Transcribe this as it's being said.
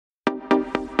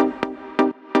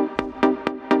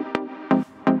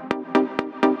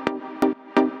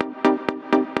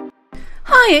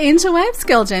Hiya interwebs,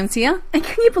 Girl Germs here, and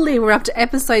can you believe we're up to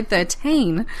episode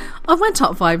 13 of my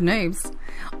top 5 noobs?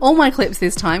 All my clips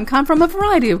this time come from a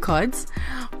variety of CODs.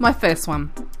 My first one,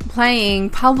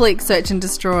 playing public search and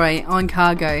destroy on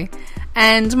cargo,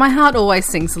 and my heart always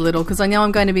sinks a little because I know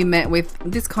I'm going to be met with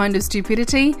this kind of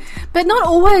stupidity, but not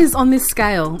always on this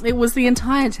scale. It was the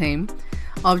entire team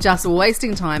of just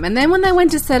wasting time, and then when they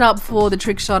went to set up for the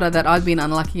trick shotter that I'd been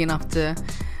unlucky enough to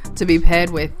be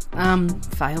paired with,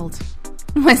 failed.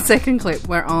 My second clip,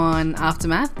 we're on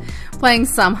Aftermath, playing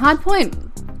some hardpoint,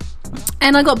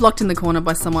 and I got blocked in the corner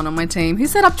by someone on my team who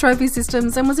set up trophy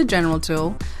systems and was a general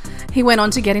tool. He went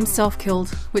on to get himself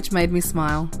killed, which made me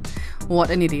smile. What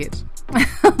an idiot.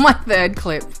 My third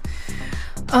clip,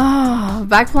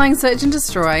 back playing search and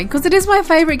destroy, because it is my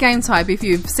favourite game type. If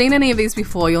you've seen any of these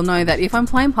before, you'll know that if I'm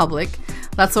playing public,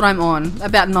 that's what I'm on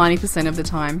about 90% of the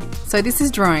time. So this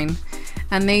is drone,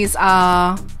 and these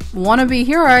are wannabe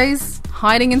heroes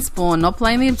hiding in spawn, not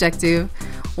playing the objective,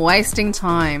 wasting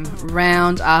time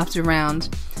round after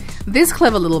round. This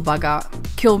clever little bugger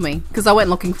killed me because I went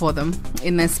looking for them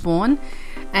in their spawn,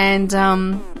 and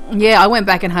I went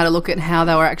back and had a look at how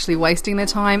they were actually wasting their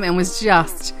time and was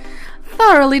just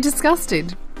thoroughly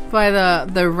disgusted by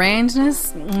the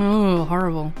randness. Oh,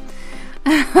 horrible.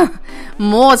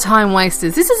 More time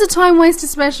wasters. This is a time waster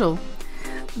special.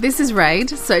 This is Raid,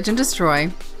 Search and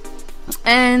Destroy,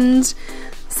 and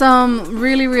some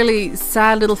really, really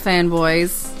sad little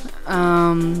fanboys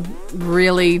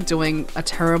really doing a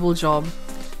terrible job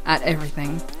at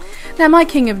everything. Now, my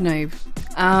king of noob,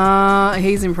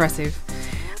 he's impressive.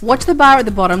 Watch the bar at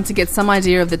the bottom to get some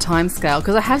idea of the time scale,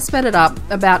 because I have sped it up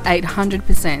about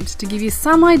 800% to give you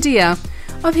some idea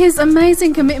of his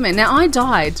amazing commitment. Now, I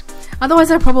died, otherwise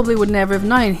I probably would never have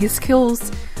known. His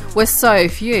kills were so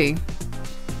few,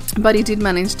 but he did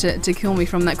manage to kill me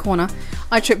from that corner.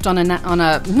 I tripped on a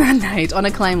nade, on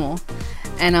a claymore,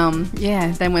 and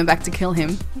then went back to kill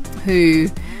him, who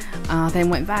then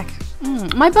went back.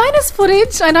 My bonus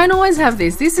footage, I don't always have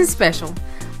this. This is special.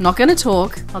 Not going to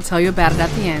talk. I'll tell you about it at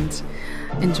the end.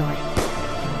 Enjoy.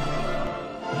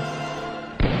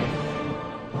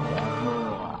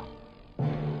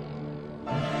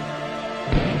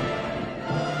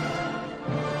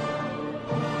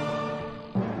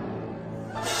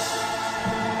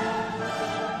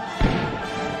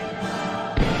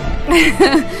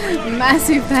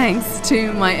 Massive thanks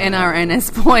to my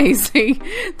NRNS boys who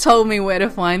told me where to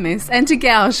find this, and to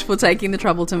Gaush for taking the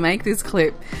trouble to make this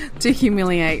clip to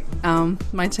humiliate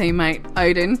my teammate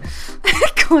Odin.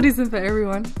 God isn't for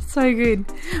everyone. So good.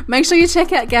 Make sure you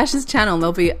check out Gaush's channel.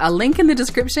 There'll be a link in the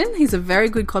description. He's a very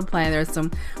good COD player. There are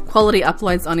some quality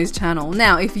uploads on his channel.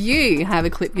 Now, if you have a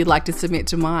clip you'd like to submit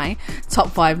to my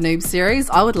top 5 noob series,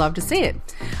 I would love to see it.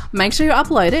 Make sure you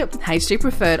upload it, HD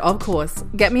preferred, of course.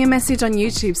 Get me a message on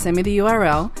YouTube, send me the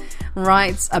URL,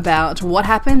 write about what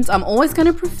happens. I'm always going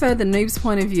to prefer the noob's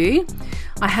point of view.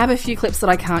 I have a few clips that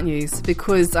I can't use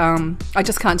because I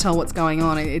just can't tell what's going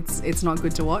on. It's not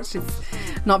good to watch. It's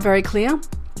not very clear.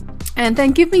 And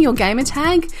then give me your gamer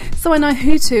tag so I know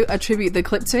who to attribute the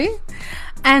clip to.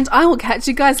 And I will catch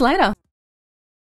you guys later.